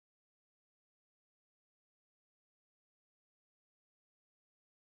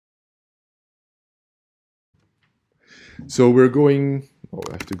So we're going, oh,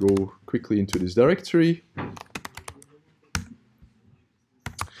 I have to go quickly into this directory.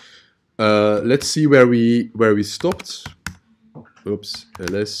 Let's see where we stopped. Oops,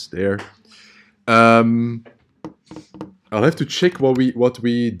 ls there. I'll have to check what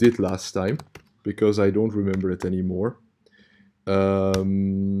we did last time because I don't remember it anymore. I'll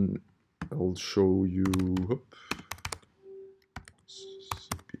show you.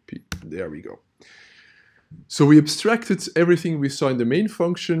 CPP. There we go. So we abstracted everything we saw in the main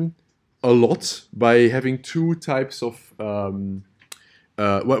function a lot by having two types of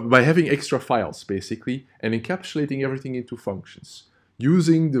by having extra files basically and encapsulating everything into functions.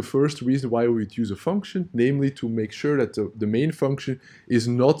 Using the first reason why we would use a function, namely to make sure that the main function is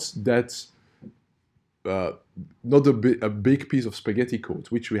not that not a big piece of spaghetti code,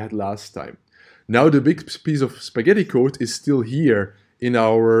 which we had last time. Now the big piece of spaghetti code is still here in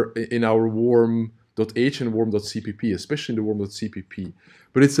our warm.h and warm.cpp, especially in the warm.cpp,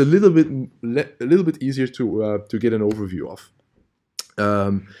 but it's a little bit easier to get an overview of.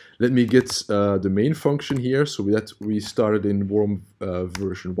 Let me get the main function here, so that we started in warm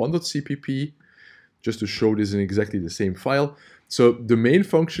version 1.cpp, just to show this in exactly the same file. So the main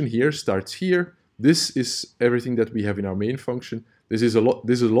function here starts here. This is everything that we have in our main function. This is a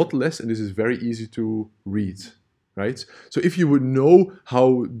lot less, and this is very easy to read, right? So if you would know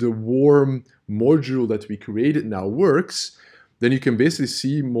how the warm module that we created now works, then you can basically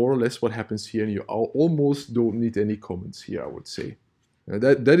see more or less what happens here, and you almost don't need any comments here, I would say.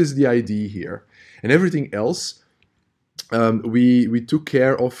 That is the idea here. And everything else we took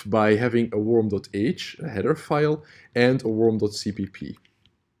care of by having a warm.h, a header file, and a warm.cpp.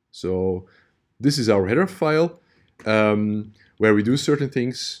 So this is our header file where we do certain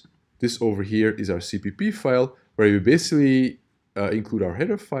things. This over here is our CPP file where we basically include our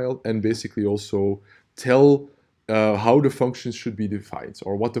header file and basically also tell how the functions should be defined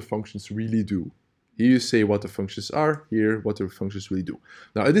or what the functions really do. Here you say what the functions are, here what the functions really do.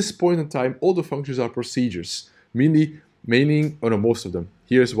 Now at this point in time, all the functions are procedures, meaning, oh no, most of them.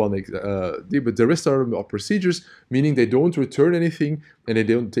 Here's one, but the rest are procedures, meaning they don't return anything and they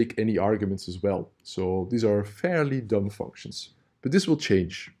don't take any arguments as well. So these are fairly dumb functions, but this will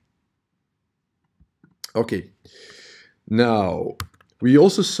change. Okay, now we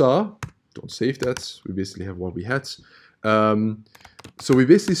also saw, don't save that, we basically have what we had. So we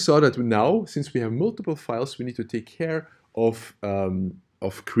basically saw that now, since we have multiple files, we need to take care of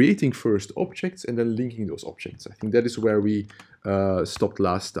creating first objects and then linking those objects. I think that is where we stopped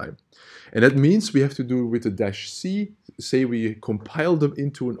last time. And that means we have to do with the -c, say we compile them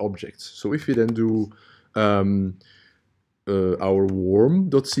into an object. So if we then do our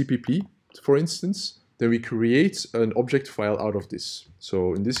warm.cpp, for instance, then we create an object file out of this.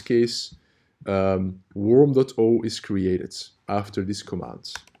 So in this case, warm.o is created after this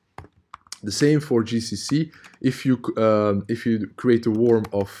command. The same for GCC. If you create a warm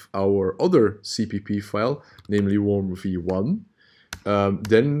of our other CPP file, namely warm v1,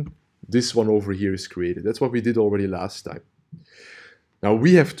 then this one over here is created. That's what we did already last time. Now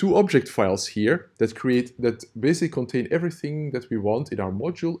we have two object files here that basically contain everything that we want in our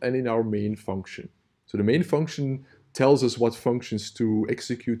module and in our main function. So the main function tells us what functions to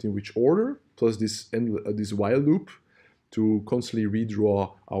execute in which order, plus this while loop to constantly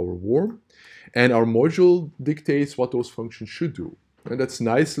redraw our warm. And our module dictates what those functions should do. And that's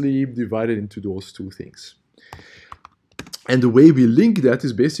nicely divided into those two things. And the way we link that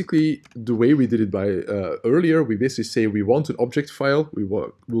is basically the way we did it by earlier. We basically say we want an object file.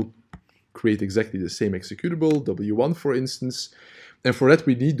 We'll create exactly the same executable, w1 for instance. And for that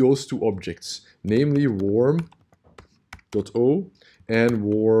we need those two objects, namely warm.o and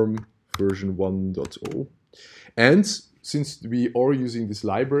warm version 1.o. And since we are using this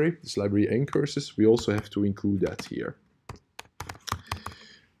library ncurses, we also have to include that here.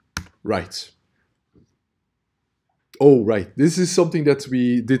 Right. Oh, right. This is something that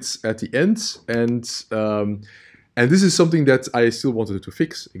we did at the end, and this is something that I still wanted to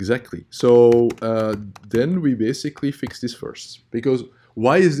fix, exactly. So then we basically fix this first, because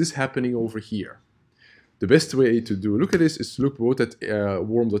why is this happening over here? The best way to look at this is to look both at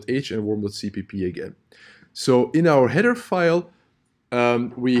warm.h and warm.cpp again. So in our header file,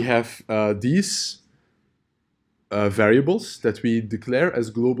 we have these variables that we declare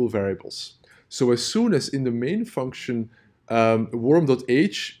as global variables. So as soon as in the main function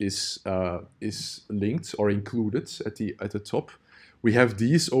warm.h is linked or included at the top, we have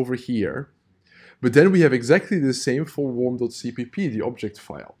these over here. But then we have exactly the same for warm.cpp, the object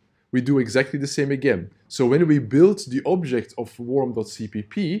file. We do exactly the same again. So when we build the object of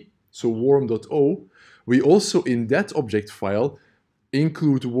warm.cpp, so warm.o, we also, in that object file,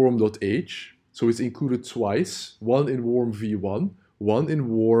 include warm.h. So it's included twice, one in warm v1, one in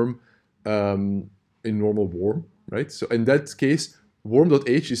warm, in normal warm, right? So in that case,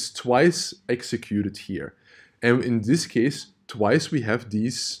 warm.h is twice executed here. And in this case, twice we have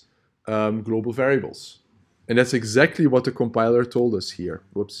these global variables. And that's exactly what the compiler told us here.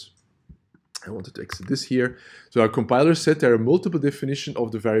 Whoops. I wanted to exit this here. So our compiler said there are multiple definitions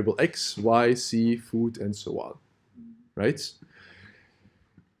of the variable x, y, c, food, and so on, right?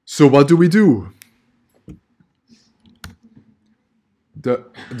 So what do we do?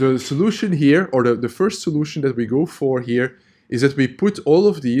 The solution here, or the first solution that we go for here, is that we put all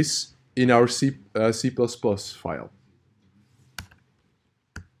of these in our C++ file.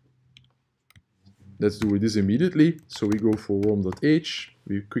 Let's do this immediately. So we go for warm.h.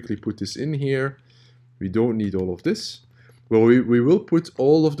 We quickly put this in here. We don't need all of this. Well, we will put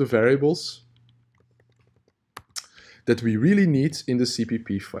all of the variables that we really need in the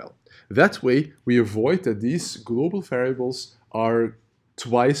CPP file. That way, we avoid that these global variables are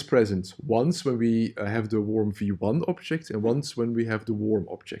twice present. Once when we have the warm v1 object and once when we have the warm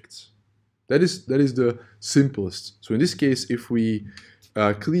objects. That is the simplest. So in this case, if we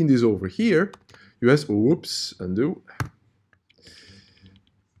clean this over here, you have, whoops, undo.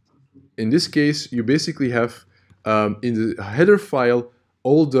 In this case, you basically have in the header file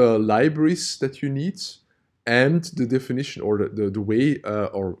all the libraries that you need and the definition or the way,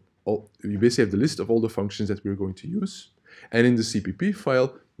 you basically have the list of all the functions that we're going to use. And in the CPP file,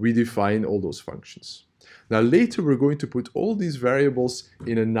 we define all those functions. Now later, we're going to put all these variables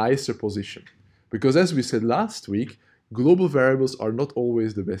in a nicer position. Because as we said last week, global variables are not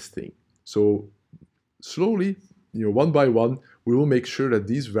always the best thing. So slowly, one by one, we will make sure that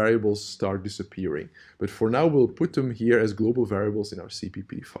these variables start disappearing. But for now, we'll put them here as global variables in our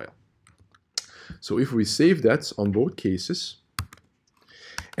CPP file. So if we save that on both cases,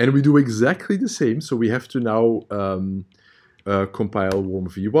 and we do exactly the same, so we have to now compile warm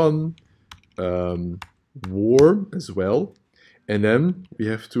v1, warm as well, and then we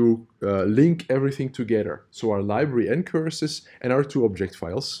have to link everything together. So our library ncurses and our two object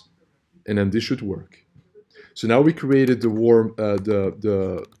files, and then this should work. So now we created the warm,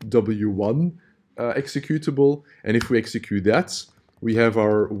 the w1 executable, and if we execute that, we have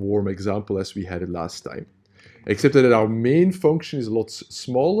our warm example as we had it last time. Except that our main function is a lot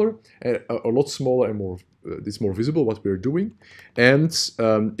smaller and more. It's more visible what we're doing. And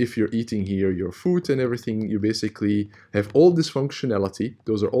if you're eating here your food and everything, you basically have all this functionality.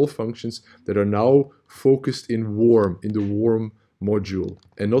 Those are all functions that are now focused in warm, in the warm module,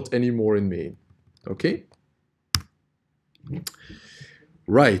 and not anymore in main. Okay?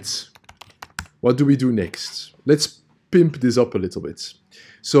 Right. What do we do next? Let's pimp this up a little bit.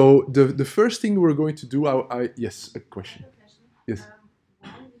 So the first thing we're going to do, yes, a question. Yes. Why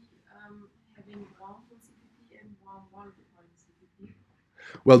having warm.cpp and warm1.cpp?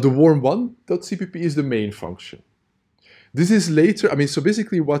 Well, the warm1.cpp is the main function. This is later. I mean, so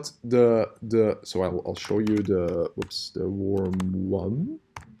basically, what so I'll show you the warm1.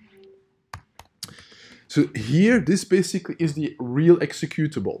 So here, this basically is the real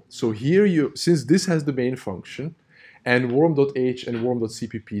executable. So here, since this has the main function, and warm.h and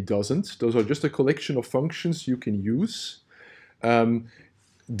warm.cpp doesn't. Those are just a collection of functions you can use.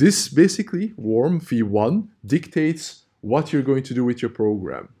 This basically, warm v1, dictates what you're going to do with your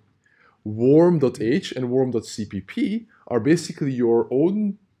program. Warm.h and warm.cpp are basically your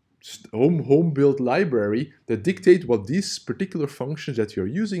own home-built library that dictate what these particular functions that you're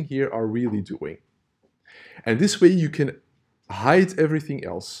using here are really doing. And this way you can hide everything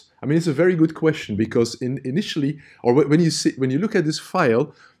else. I mean, it's a very good question because initially, or when you look at this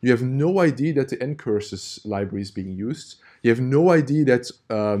file, you have no idea that the ncurses library is being used. You have no idea that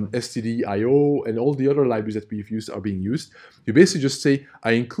std.io and all the other libraries that we've used are being used. You basically just say,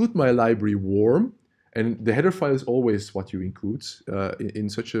 I include my library warm, and the header file is always what you include in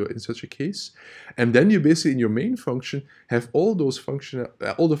such a case. And then you basically, in your main function, have all the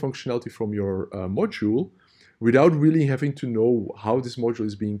functionality from your module, without really having to know how this module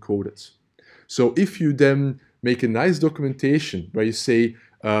is being coded. So if you then make a nice documentation where you say,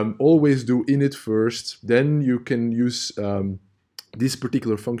 always do init first, then you can use these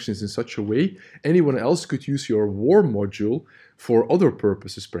particular functions in such a way, anyone else could use your warm module for other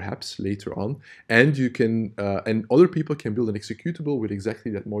purposes, perhaps later on, and you can, and other people can build an executable with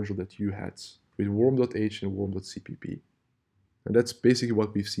exactly that module that you had, with warm.h and warm.cpp. And that's basically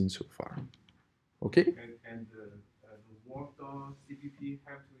what we've seen so far. Okay? And the warm.cpp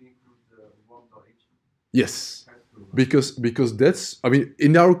have to include the warm.h? Yes, because that's, I mean,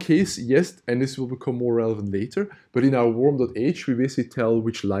 in our case, yes, and this will become more relevant later, but in our warm.h, we basically tell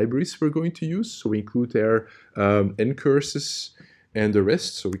which libraries we're going to use. So we include there ncurses and the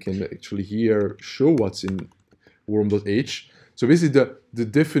rest, so we can actually here show what's in warm.h. So basically the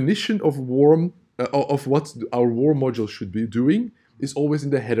definition of warm, of what our warm module should be doing is always in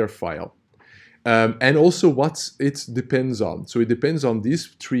the header file. And also what it depends on. So it depends on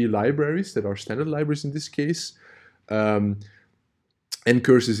these three libraries that are standard libraries in this case.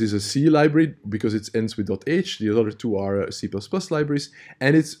 ncurses is a C library because it ends with .h. The other two are C++ libraries.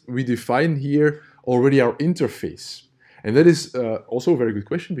 And we define here already our interface. And that is also a very good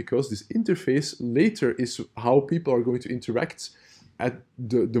question, because this interface later is how people are going to interact at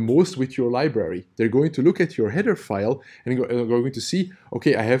the most with your library. They're going to look at your header file and are going to see,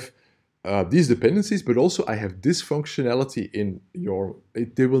 okay, I have these dependencies, but also I have this functionality in your...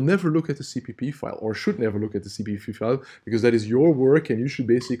 They will never look at the CPP file, or should never look at the CPP file, because that is your work and you should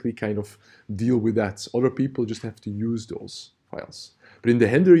basically kind of deal with that. Other people just have to use those files. But in the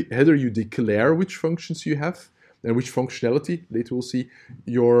header you declare which functions you have and which functionality, later we'll see,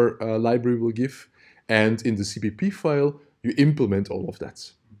 your library will give. And in the CPP file, you implement all of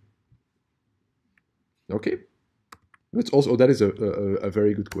that. Okay? That's also, that is a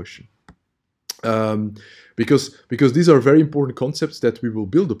very good question. Because these are very important concepts that we will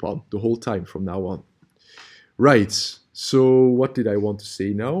build upon the whole time from now on. Right, so what did I want to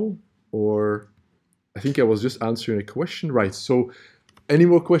say now? Or I think I was just answering a question. Right, so any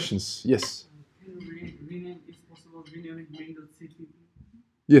more questions? Yes? Can you rename, if possible, rename it main.cpp?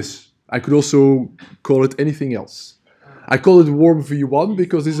 Yes, I could also call it anything else. I call it warm v1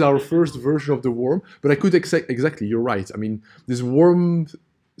 because this is our first version of the warm, but I could exactly, you're right. I mean, this warm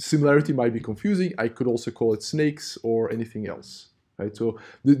similarity might be confusing. I could also call it snakes or anything else, right? So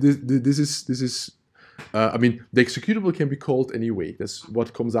this is I mean, the executable can be called anyway. That's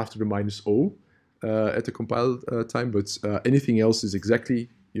what comes after the -o at the compile time, but anything else is exactly,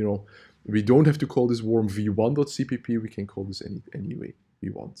 you know, we don't have to call this warm v1.cpp. We can call this any way we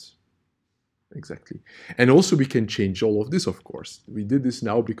want. Exactly. And also we can change all of this, of course. We did this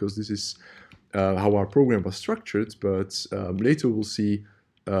now because this is how our program was structured, but later we'll see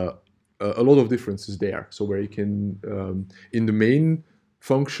a lot of differences there. So where you can, in the main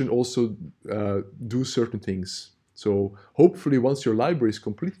function, also do certain things. So hopefully once your library is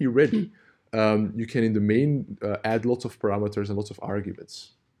completely ready, you can in the main add lots of parameters and lots of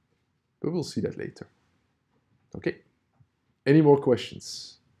arguments. But we'll see that later. Okay. Any more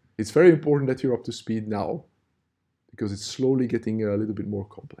questions? It's very important that you're up to speed now, because it's slowly getting a little bit more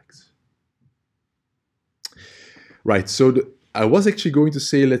complex. Right, so I was actually going to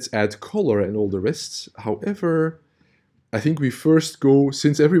say let's add color and all the rest. However, I think we first go,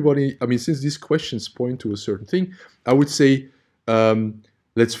 since everybody, I mean, since these questions point to a certain thing, I would say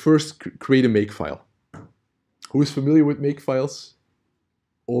let's first create a Makefile. Who is familiar with Makefiles?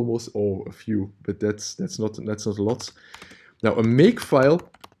 Almost, oh, a few, but that's not a lot. Now, a Makefile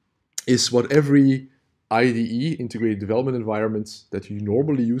is what every IDE, integrated development environment, that you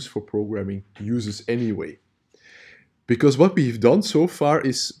normally use for programming uses anyway. Because what we've done so far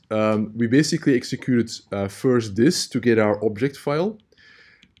is we basically executed first this to get our object file,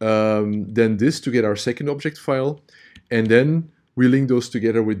 then this to get our second object file, and then we link those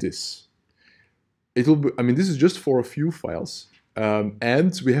together with this. It'll be, I mean, this is just for a few files.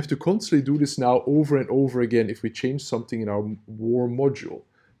 And we have to constantly do this now over and over again if we change something in our warm module.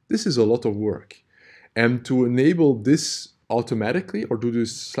 This is a lot of work. And to enable this automatically, or do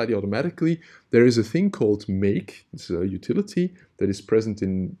this slightly automatically, there is a thing called make. It's a utility that is present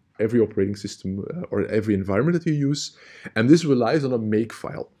in every operating system or every environment that you use. And this relies on a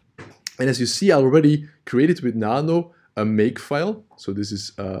Makefile. And as you see, I already created with Nano a Makefile. So this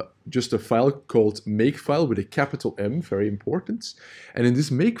is just a file called Makefile with a capital M, very important. And in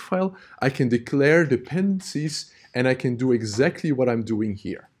this Makefile, I can declare dependencies and I can do exactly what I'm doing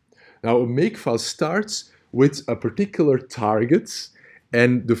here. Now, a Makefile starts with a particular target,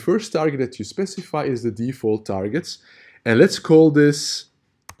 and the first target that you specify is the default target. And let's call this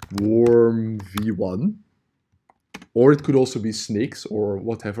warm v1, or it could also be snakes or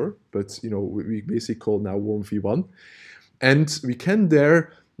whatever, but you know, we basically call now warm v1. And we can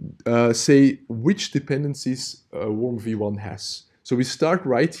there say which dependencies warm v1 has. So we start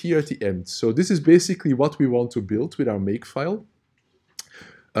right here at the end. So this is basically what we want to build with our Makefile.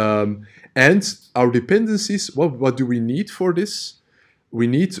 And our dependencies, what do we need for this? We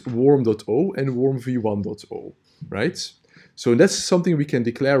need warm.o and warmv1.o, right? So that's something we can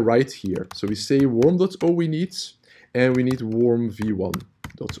declare right here. So we say warm.o we need, and we need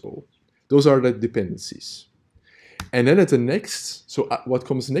warmv1.o. Those are the dependencies. And then at the next, so what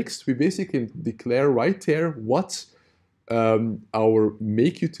comes next, we basically declare right there what our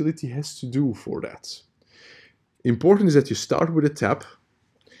make utility has to do for that. Important is that you start with a tab,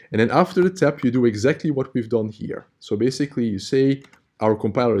 and then after the tab, you do exactly what we've done here. So basically, you say our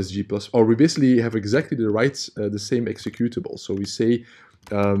compiler is G++, or we basically have exactly the same executable. So we say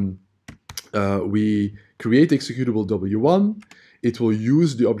we create executable W1. It will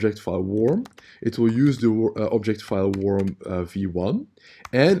use the object file warm. It will use the object file warm v1,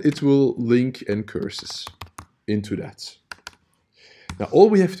 and it will link ncurses into that. Now, all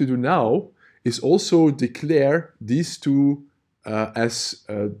we have to do now is also declare these two as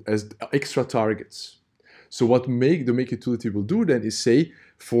extra targets. So what the make utility will do then is say,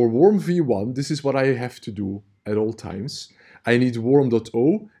 for warm v1, this is what I have to do at all times. I need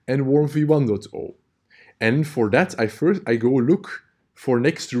warm.o and warm v1.o. And for that, I go look for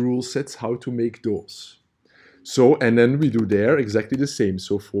next rule sets how to make those. So, and then we do there exactly the same.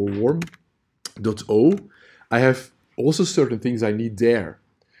 So for warm.o, I have also certain things I need there.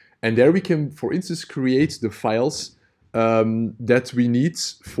 And there we can, for instance, create the files that we need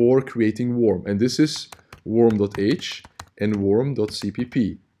for creating warm. And this is warm.h and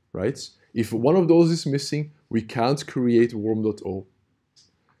warm.cpp, right? If one of those is missing, we can't create warm.o.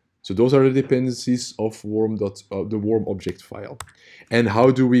 So those are the dependencies of the warm object file. And how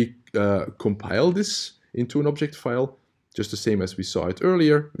do we compile this into an object file? Just the same as we saw it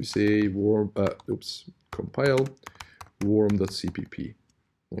earlier. We say compile warm.cpp,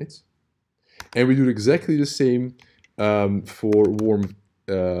 right? And we do exactly the same for warm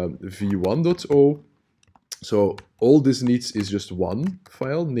v1.o. So all this needs is just one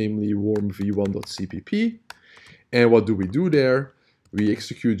file, namely warm v1.cpp. And what do we do there? We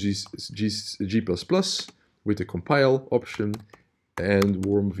execute G++ with the compile option and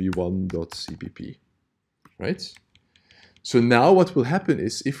warm v1.cpp, right? So now what will happen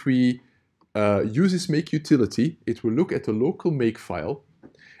is if we use this make utility, it will look at the local makefile.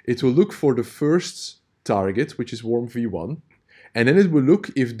 It will look for the first target, which is warm v1, and then it will look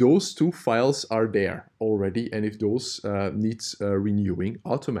if those two files are there already and if those needs renewing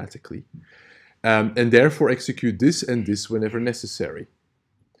automatically. And therefore execute this and this whenever necessary.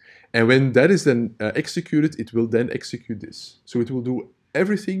 And when that is then executed, it will then execute this. So it will do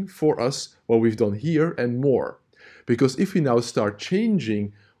everything for us what we've done here and more. Because if we now start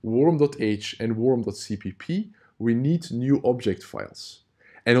changing warm.h and warm.cpp, we need new object files.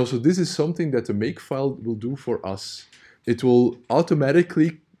 And also this is something that the makefile will do for us. It will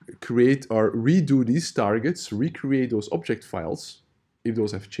automatically create or redo these targets, recreate those object files, if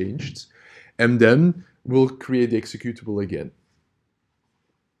those have changed, and then we'll create the executable again.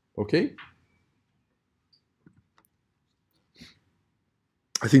 Okay?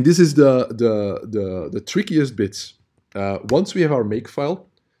 I think this is the trickiest bit. Once we have our makefile,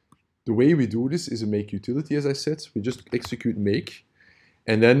 the way we do this is a make utility, as I said. We just execute make,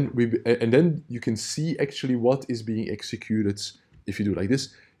 and then you can see actually what is being executed. If you do like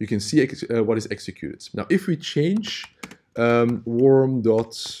this, you can see what is executed. Now, if we change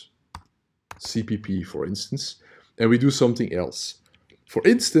warm.cpp, for instance, and we do something else. For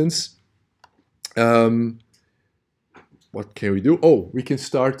instance, what can we do? Oh, we can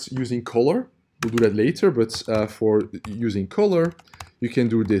start using color. We'll do that later, but for using color, you can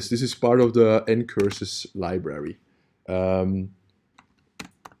do this. This is part of the ncurses library.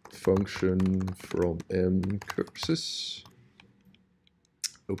 Function from ncurses.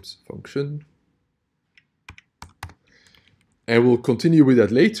 Oops, function. And we'll continue with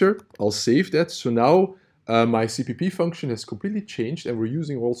that later. I'll save that. So now my CPP function has completely changed, and we're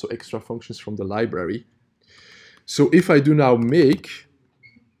using also extra functions from the library. So if I do now make,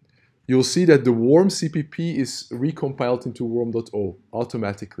 you'll see that the warm CPP is recompiled into warm.o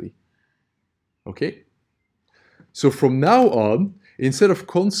automatically. Okay? So from now on, instead of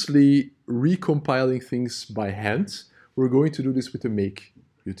constantly recompiling things by hand, we're going to do this with the make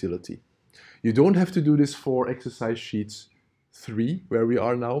utility. You don't have to do this for exercise sheet 3, where we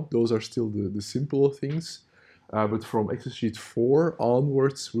are now. Those are still the simple things. But from exercise sheet 4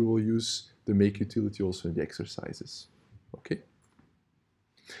 onwards, we will use the make utility also in the exercises. Okay?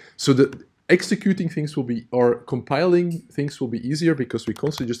 So the executing things will be, or compiling things will be easier because we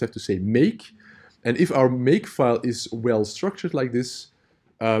constantly just have to say make. And if our make file is well structured like this,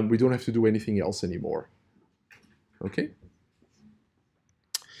 we don't have to do anything else anymore. Okay?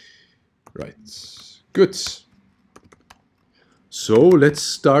 Right. Good. So let's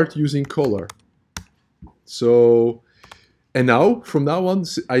start using color. So, and now, from now on,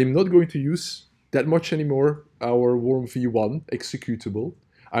 I am not going to use that much anymore our warm v1 executable.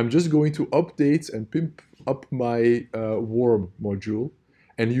 I'm just going to update and pimp up my worm module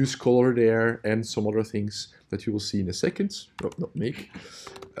and use color there and some other things that you will see in a second. No, not make.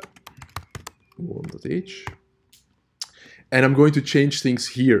 Worm.h. And I'm going to change things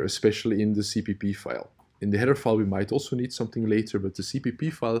here, especially in the CPP file. In the header file, we might also need something later, but the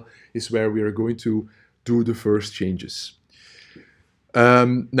CPP file is where we are going to do the first changes.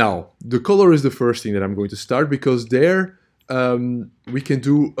 Now, the color is the first thing that I'm going to start, because there we can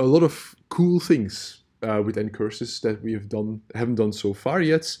do a lot of cool things with ncurses that we haven't done so far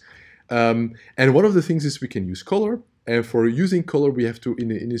yet. And one of the things is we can use color. And for using color, we have to, in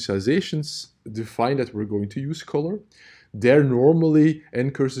the initializations, define that we're going to use color. There, normally,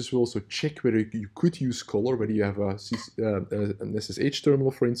 ncurses will also check whether you could use color, whether you have an SSH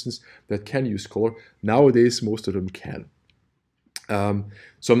terminal, for instance, that can use color. Nowadays, most of them can.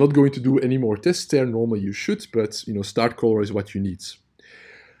 So I'm not going to do any more tests there. Normally you should, but start color is what you need.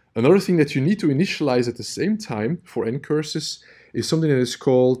 Another thing that you need to initialize at the same time for ncurses is something that is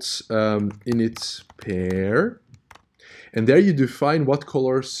called init pair. And there you define what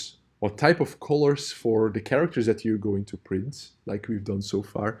colors, what type of colors for the characters that you're going to print, like we've done so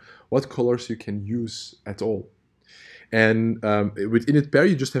far, what colors you can use at all. And with init pair,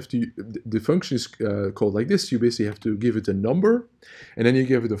 you just have to, the function is called like this. You basically have to give it a number, and then you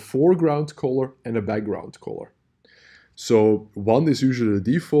give it a foreground color and a background color. So 1 is usually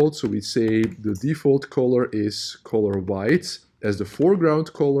the default, so we say the default color is color white as the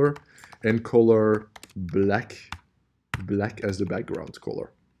foreground color, and color black as the background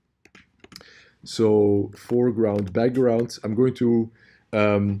color. So foreground, background. I'm going to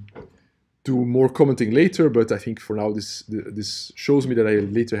do more commenting later, but I think for now this shows me that I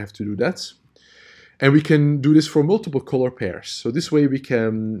later have to do that. And we can do this for multiple color pairs. So this way we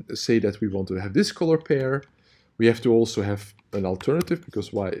can say that we want to have this color pair. We have to also have an alternative,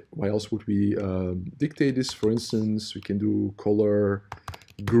 because why else would we dictate this? For instance, we can do color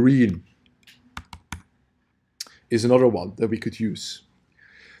green is another one that we could use.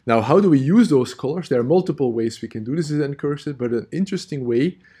 Now, how do we use those colors? There are multiple ways we can do this in ncurses, but an interesting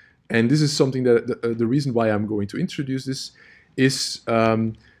way, and this is something that the reason why I'm going to introduce this, is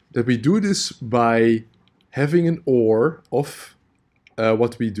that we do this by having an OR of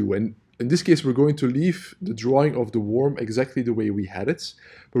what we do. And in this case, we're going to leave the drawing of the worm exactly the way we had it,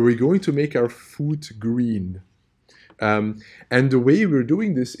 but we're going to make our food green. And the way we're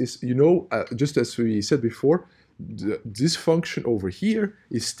doing this is, just as we said before, this function over here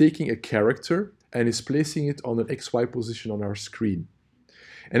is taking a character and is placing it on an XY position on our screen.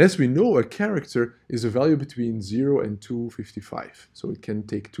 And as we know, a character is a value between 0 and 255. So it can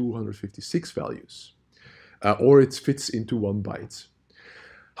take 256 values, or it fits into 1 byte.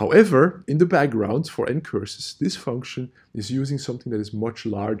 However, in the background for ncurses, this function is using something that is much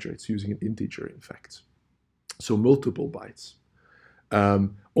larger. It's using an integer, in fact. So multiple bytes.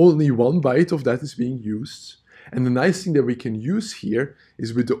 Only 1 byte of that is being used. And the nice thing that we can use here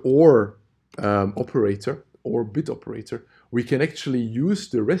is with the OR operator, or bit operator, we can actually use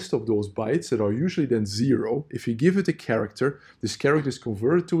the rest of those bytes that are usually then 0. If you give it a character, this character is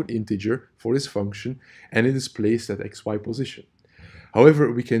converted to an integer for this function, and it is placed at XY position.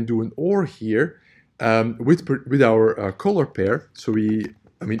 However, we can do an OR here with our color pair. So in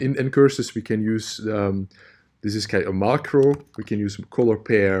ncurses we can use, this is kind of a macro, we can use color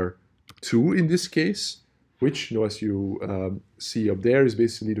pair 2 in this case, which, as you see up there, is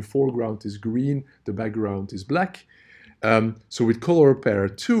basically the foreground is green, the background is black. So with color pair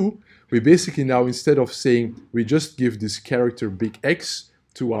 2, we basically now, instead of saying we just give this character big X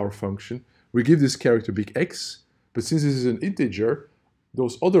to our function, we give this character big X, but since this is an integer,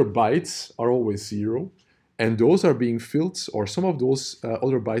 those other bytes are always 0, and those are being filled, or some of those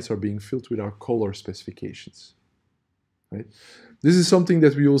other bytes are being filled with our color specifications. Right? This is something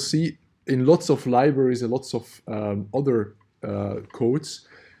that we will see in lots of libraries and lots of other codes.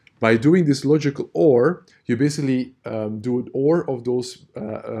 By doing this logical OR, you basically do an OR of those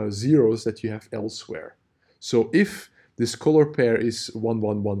zeros that you have elsewhere. So if this color pair is 1,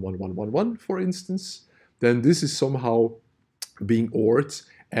 1, 1, 1, 1, 1, 1, for instance, then this is somehow being ORed,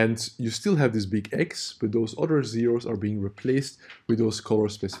 and you still have this big X, but those other zeros are being replaced with those color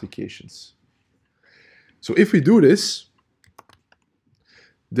specifications. So if we do this,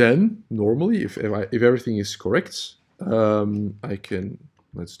 then normally, if everything is correct, I can,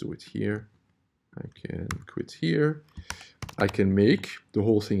 let's do it here. I can quit here. I can make the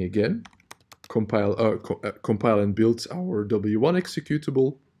whole thing again, compile and build our W1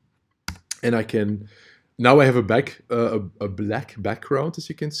 executable, and I can, now I have a black background, as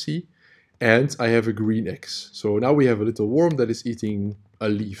you can see, and I have a green X. So now we have a little worm that is eating a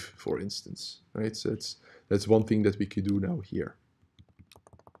leaf, for instance, right? So that's one thing that we could do now here,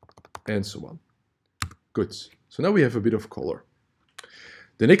 and so on. Good. So now we have a bit of color.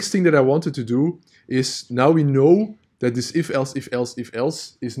 The next thing that I wanted to do is, now we know that this if else, if else, if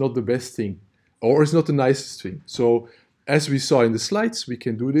else is not the best thing, or is not the nicest thing. So as we saw in the slides, we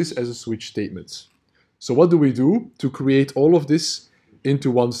can do this as a switch statement. So what do we do to create all of this into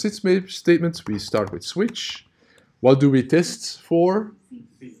one statement? We start with switch. What do we test for?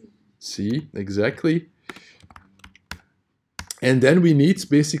 C, exactly. And then we need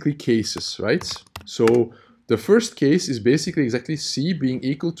basically cases, right? So the first case is basically exactly C being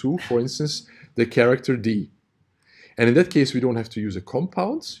equal to, for instance, the character D. And in that case, we don't have to use a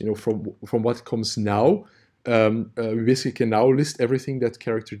compound. You know, from what comes now, we basically can now list everything that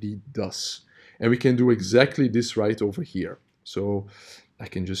character D does. And we can do exactly this right over here. So I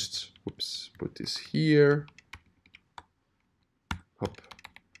can just, whoops, put this here. Hop.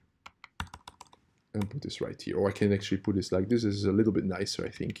 And put this right here. Or I can actually put this like this. This is a little bit nicer, I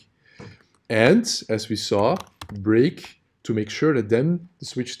think. And as we saw, break to make sure that then the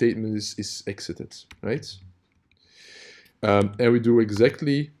switch statement is exited, right? And we do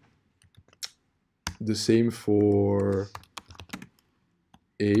exactly the same for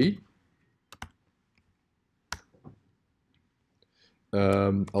A.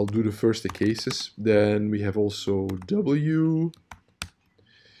 I'll do the first the cases. Then we have also W.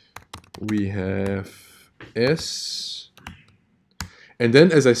 We have S. And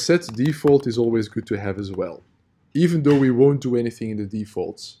then, as I said, default is always good to have as well, even though we won't do anything in the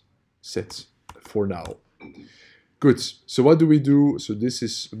default set for now. Good. So what do we do? So this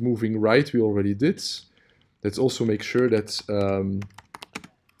is moving right. We already did. Let's also make sure that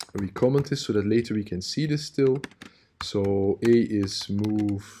we comment this so that later we can see this still. So A is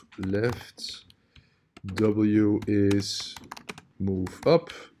move left. W is move up.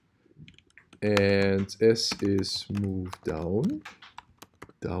 And S is move down.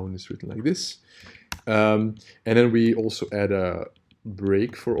 Down is written like this. And then we also add a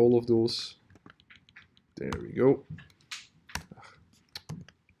break for all of those. There we go.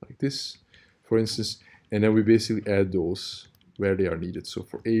 Like this, for instance. And then we basically add those where they are needed. So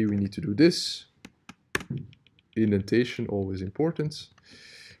for A, we need to do this. Indentation, always important.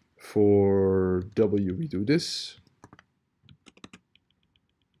 For W, we do this.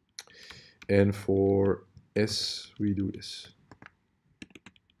 And for S, we do this.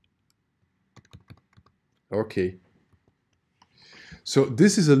 Okay. So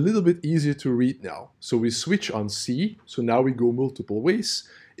this is a little bit easier to read now. So we switch on C. So now we go multiple ways.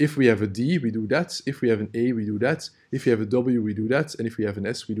 If we have a D, we do that. If we have an A, we do that. If we have a W, we do that. And if we have an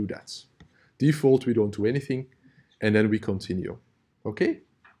S, we do that. Default, we don't do anything. And then we continue. Okay?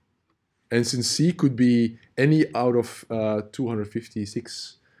 And since C could be any out of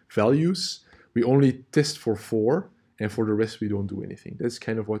 256 values, we only test for 4. And for the rest, we don't do anything. That's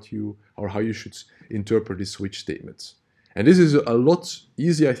kind of what you, or how you should interpret this switch statement. And this is a lot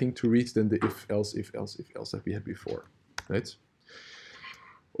easier, I think, to read than the if else, if else, if else that we had before, right?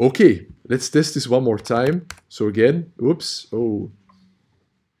 Okay, let's test this one more time. So again, oops, oh,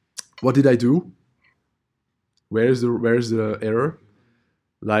 what did I do? Where's the error?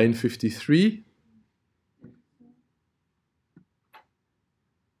 Line 53.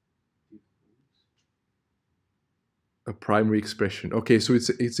 A primary expression. Okay, so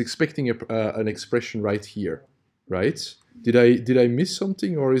it's expecting an expression right here, right? Did I miss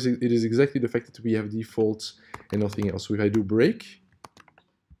something, or is it is exactly the fact that we have defaults and nothing else? So if I do break,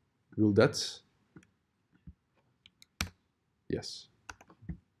 will that? Yes.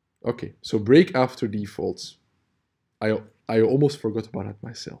 Okay, so break after defaults. I almost forgot about that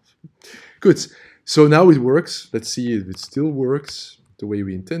myself. Good. So now it works. Let's see if it still works the way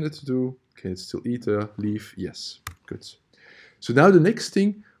we intended to do. Can it still eat a leaf? Yes. Good. So now the next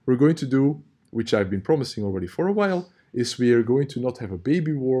thing we're going to do, which I've been promising already for a while, is we are going to not have a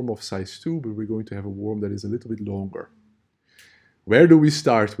baby worm of size 2, but we're going to have a worm that is a little bit longer. Where do we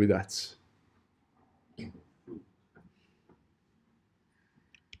start with that?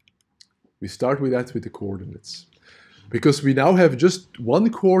 We start with that with the coordinates. Because we now have just one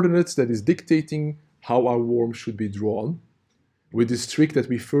coordinate that is dictating how our worm should be drawn, with this trick that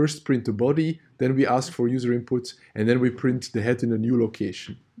we first print the body, then we ask for user input, and then we print the head in a new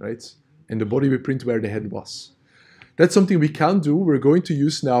location, right? And the body we print where the head was. That's something we can't do. We're going to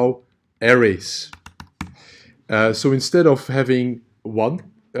use now arrays. So instead of having one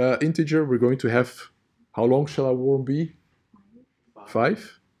integer, we're going to have, how long shall our worm be?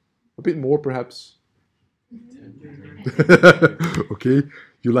 5? A bit more, perhaps. Okay,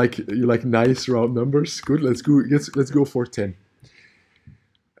 you like nice round numbers. Good. Let's go for 10.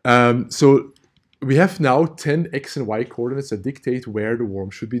 So we have now 10 x and y coordinates that dictate where the worm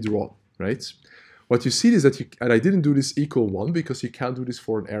should be drawn, right? What you see is that and I didn't do this equal 1 because you can't do this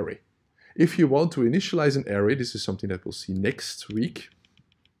for an array. If you want to initialize an array, this is something that we'll see next week,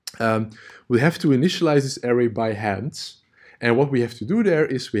 we have to initialize this array by hand. And what we have to do there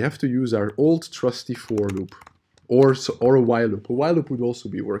is we have to use our old trusty for loop or a while loop. A while loop would also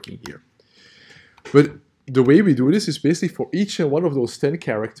be working here. But the way we do this is basically for each and one of those 10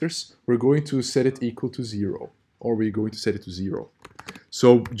 characters, we're going to set it equal to 0, or we're going to set it to 0.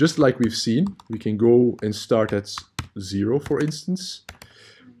 So just like we've seen, we can go and start at 0, for instance.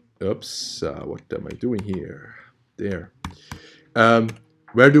 Oops, what am I doing here? There.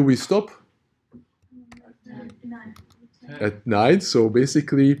 Where do we stop? 9. At 9. So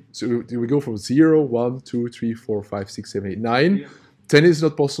basically, so we go from 0, 1, 2, 3, 4, 5, 6, 7, 8, 9. Yeah. 10 is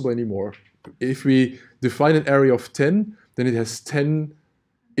not possible anymore. If we define an array of 10, then it has 10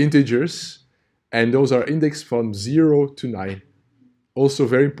 integers, and those are indexed from 0 to 9. Also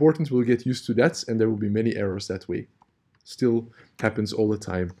very important, we'll get used to that, and there will be many errors that way. Still happens all the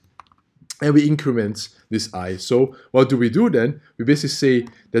time. And we increment this I. So what do we do then? We basically say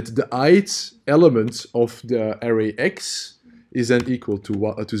that the ith element of the array x is then equal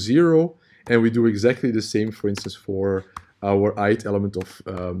to 0, and we do exactly the same, for instance, for our ith element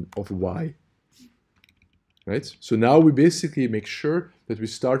of y. Right? So now we basically make sure that we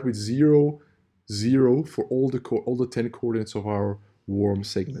start with 0, 0 for all the 10 coordinates of our worm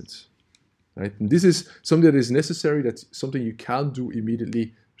segment. Right? And this is something that is necessary, that's something you can't do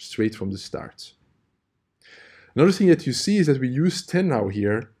immediately straight from the start. Another thing that you see is that we use 10 now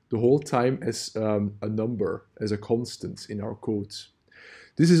here the whole time as a number, as a constant in our code.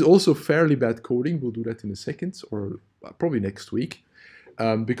 This is also fairly bad coding. We'll do that in a second, or probably next week.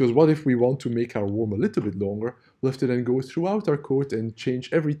 Because what if we want to make our worm a little bit longer? We'll have to then go throughout our code and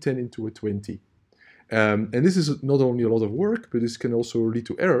change every 10 into a 20. And this is not only a lot of work, but this can also lead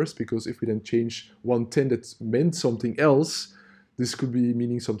to errors, because if we then change one 10 that meant something else, this could be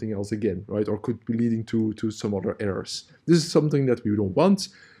meaning something else again, right? Or could be leading to some other errors. This is something that we don't want,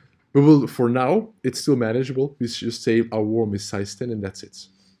 but for now, it's still manageable. We just say our worm is size 10 and that's it.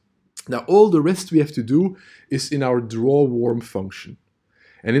 Now, all the rest we have to do is in our draw worm function.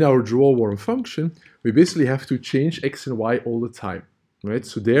 And in our draw worm function, we basically have to change x and y all the time, right?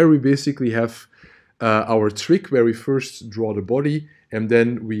 So there we basically have our trick where we first draw the body, and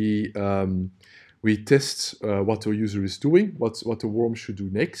then we test what the user is doing, what the worm should do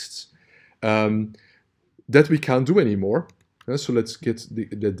next. That we can't do anymore. So let's get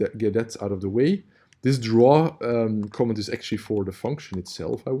that out of the way. This draw comment is actually for the function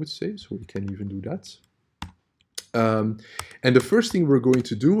itself, I would say, so we can even do that. And the first thing we're going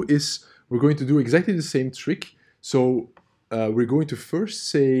to do is we're going to do exactly the same trick. So we're going to first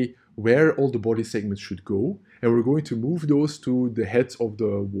say where all the body segments should go, and we're going to move those to the head of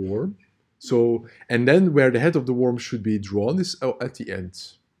the worm. So, and then where the head of the worm should be drawn is at the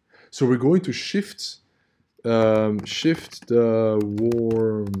end. So we're going to shift the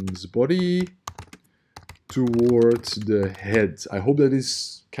worm's body towards the head. I hope that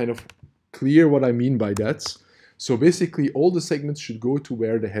is kind of clear what I mean by that. So basically all the segments should go to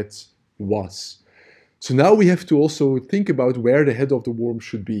where the head was. So now we have to also think about where the head of the worm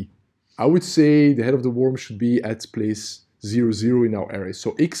should be. I would say the head of the worm should be at place 0, 0 in our array.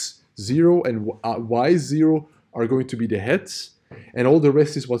 So x0 and y0 are going to be the heads, and all the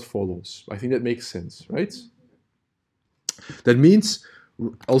rest is what follows. I think that makes sense, right? That means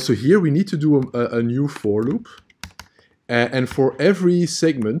also here we need to do a new for loop. And for every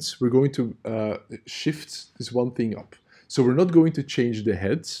segment, we're going to shift this one thing up. So we're not going to change the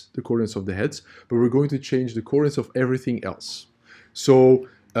heads, the coordinates of the heads, but we're going to change the coordinates of everything else. So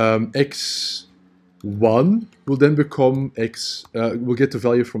x1 will then become we'll get the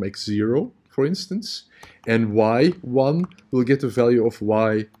value from x0, for instance, and y1 will get the value of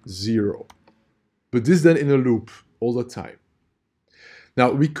y0. But this then in a loop all the time.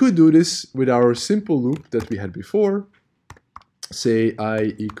 Now we could do this with our simple loop that we had before. Say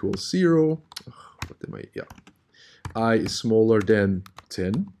I equals 0. What am I? Yeah. I is smaller than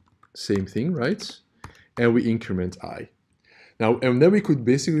 10. Same thing, right? And we increment I. Now, and then we could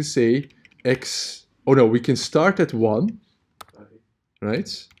basically say x. Oh no, we can start at 1,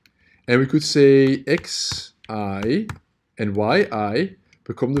 right? And we could say xi and yi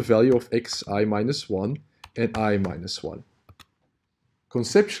become the value of xi minus 1 and I minus 1.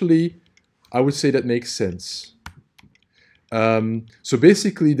 Conceptually, I would say that makes sense. So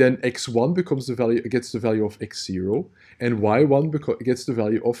basically then x1 becomes the value, gets the value of x0, and y1 gets the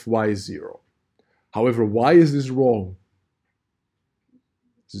value of y0. However, why is this wrong?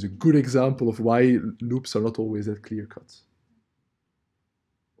 This is a good example of why loops are not always that clear-cut.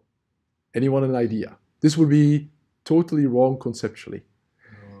 Anyone an idea? This would be totally wrong conceptually.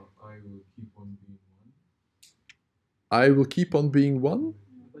 I will keep on being 1. I will keep on being 1?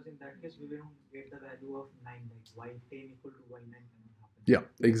 Because in that case, we will get the value of 9, like y10 equal to y9 cannot happen. Yeah,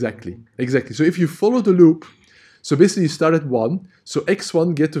 exactly. Exactly. So if you follow the loop, so basically you start at 1, so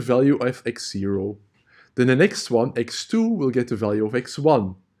x1 get the value of x0. Then the next one, x2, will get the value of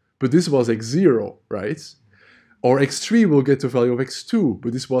x1. But this was x0, right? Or x3 will get the value of x2,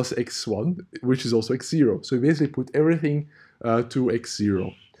 but this was x1, which is also x0. So we basically put everything to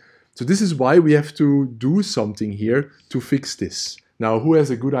x0. So this is why we have to do something here to fix this. Now, who has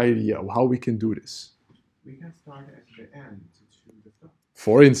a good idea of how we can do this? We can start at the end to the top.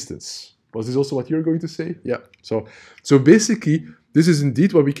 For instance, was this also what you're going to say? Yeah. So basically, this is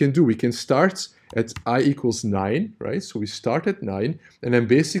indeed what we can do. We can start at I equals 9, right? So we start at 9, and then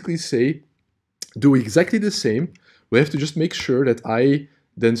basically say, do exactly the same. We have to just make sure that I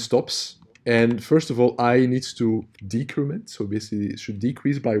then stops. And first of all, I needs to decrement. So basically, it should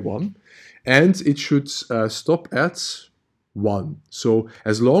decrease by 1. And it should stop at 1. So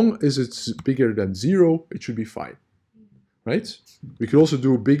as long as it's bigger than 0, it should be fine. Right? We could also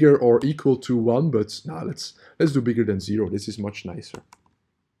do bigger or equal to 1, but now let's do bigger than 0. This is much nicer.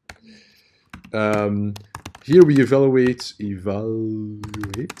 Here we evaluate the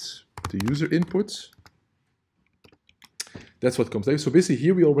user input. That's what comes out. So basically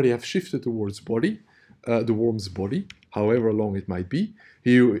here we already have shifted towards body, the worm's body, however long it might be.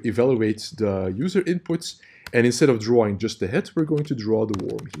 Here you evaluate the user inputs, and instead of drawing just the head, we're going to draw the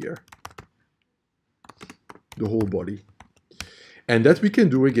worm here. The whole body. And that we can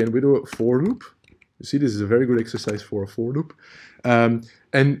do again with a for loop. You see, this is a very good exercise for a for loop.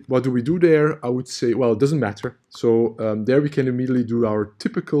 And what do we do there? I would say, well, it doesn't matter. So there we can immediately do our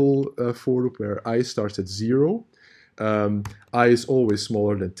typical for loop where I starts at 0. I is always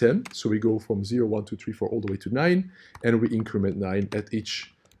smaller than 10. So we go from 0, 1, 2, 3, 4 all the way to 9. And we increment 9 at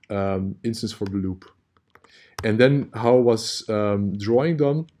each instance for the loop. And then how was drawing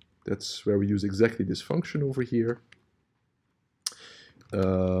done? That's where we use exactly this function over here.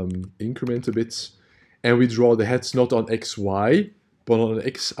 Increment a bit. And we draw the heads not on xy, but on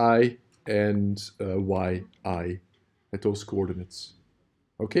xi and yi at those coordinates.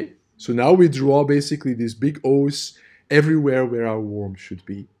 Okay? So now we draw basically these big O's everywhere where our worm should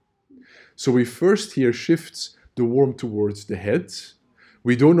be. So we first here shift the worm towards the head.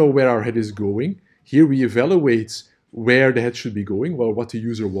 We don't know where our head is going. Here we evaluate where the head should be going, well, what the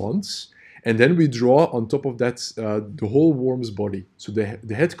user wants. And then we draw on top of that the whole worm's body. So the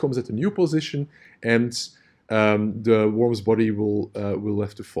head comes at a new position, and the worm's body will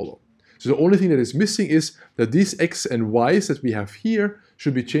have to follow. So the only thing that is missing is that these x and y's that we have here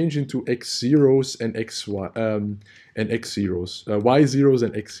should be changed into x zeros and x zeros, y zeros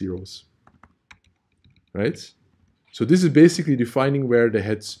and x zeros. Right? So this is basically defining where the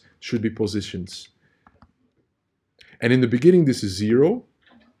heads should be positioned. And in the beginning, this is 0.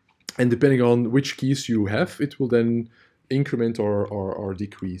 And depending on which keys you have, it will then increment or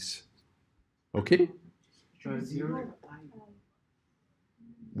decrease. Okay?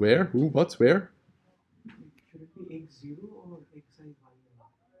 Where? Who? What? Where? Should it be x0 or xi?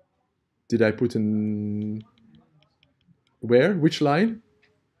 Did I put in... Where? Which line?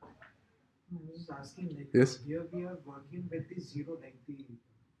 I was just asking, like, yes. Here we are working with the 0, like the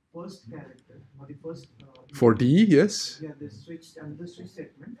first character, or the first... For D, yes. Yeah, the switch and the switch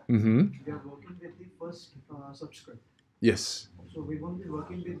statement. Mm-hmm. We are working with the first subscript. Yes. So we won't be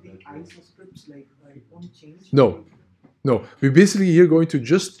working with the I subscripts, like it won't change? No. No. We're basically here going to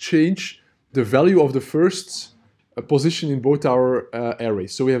just change the value of the first position in both our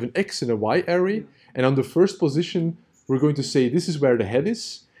arrays. So we have an X and a Y array, and on the first position, we're going to say this is where the head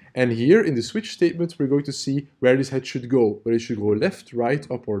is. And here in the switch statement, we're going to see where this head should go, whether it should go left, right,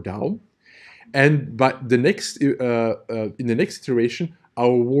 up, or down. And by the next, in the next iteration,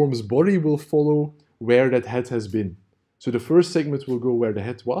 our worm's body will follow where that head has been. So the first segment will go where the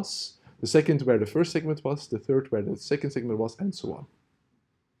head was, the second where the first segment was, the third where the second segment was, and so on.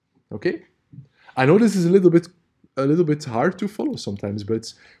 Okay? I know this is a little bit hard to follow sometimes,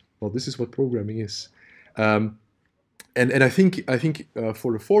 but well, this is what programming is. And I think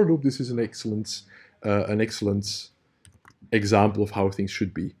for the for loop, this is an excellent example of how things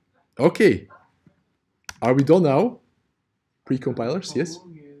should be. Okay, are we done now? Pre-compilers, yes.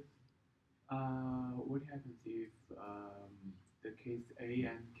 What happens if the case A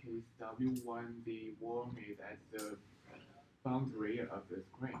and case W when the worm is at the boundary of the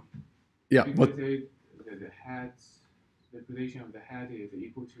screen? Yeah, because but the head the position of the head is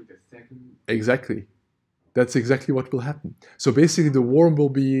equal to the second. Exactly. That's exactly what will happen. So basically the worm will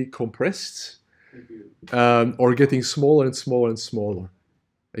be compressed or getting smaller and smaller and smaller.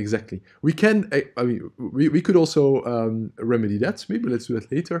 Exactly. We can, I mean, we could also remedy that. Maybe let's do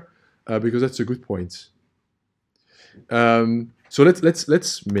that later because that's a good point. So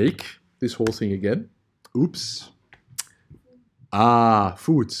let's make this whole thing again. Oops. Ah,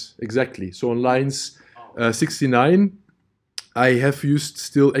 food. Exactly. So on lines 69, I have used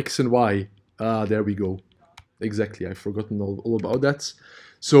still X and Y. Ah, there we go. Exactly. I've forgotten all about that.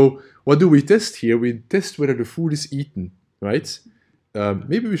 So what do we test here? We test whether the food is eaten, right?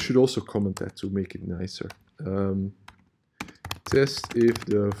 Maybe we should also comment that to make it nicer. Test if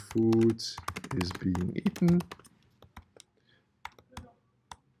the food is being eaten.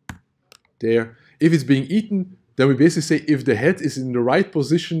 There. If it's being eaten, then we basically say if the head is in the right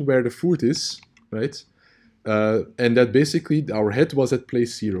position where the food is, right? And that basically our head was at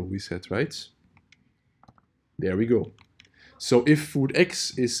place 0, we said, right? There we go. So if food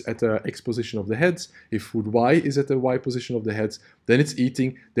X is at the X position of the head, if food Y is at the Y position of the head, then it's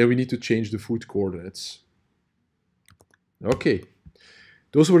eating, then we need to change the food coordinates. Okay,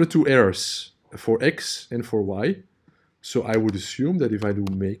 those were the two errors for X and for Y. So I would assume that if I do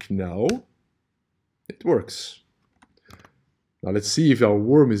make now, it works. Now let's see if our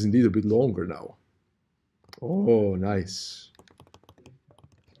worm is indeed a bit longer now. Oh, nice.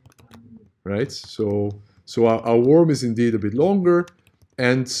 Right, so our worm is indeed a bit longer,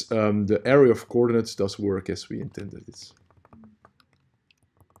 and the area of coordinates does work as we intended it.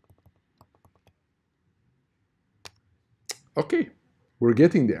 Okay, we're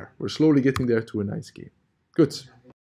getting there. We're slowly getting there to a nice game. Good.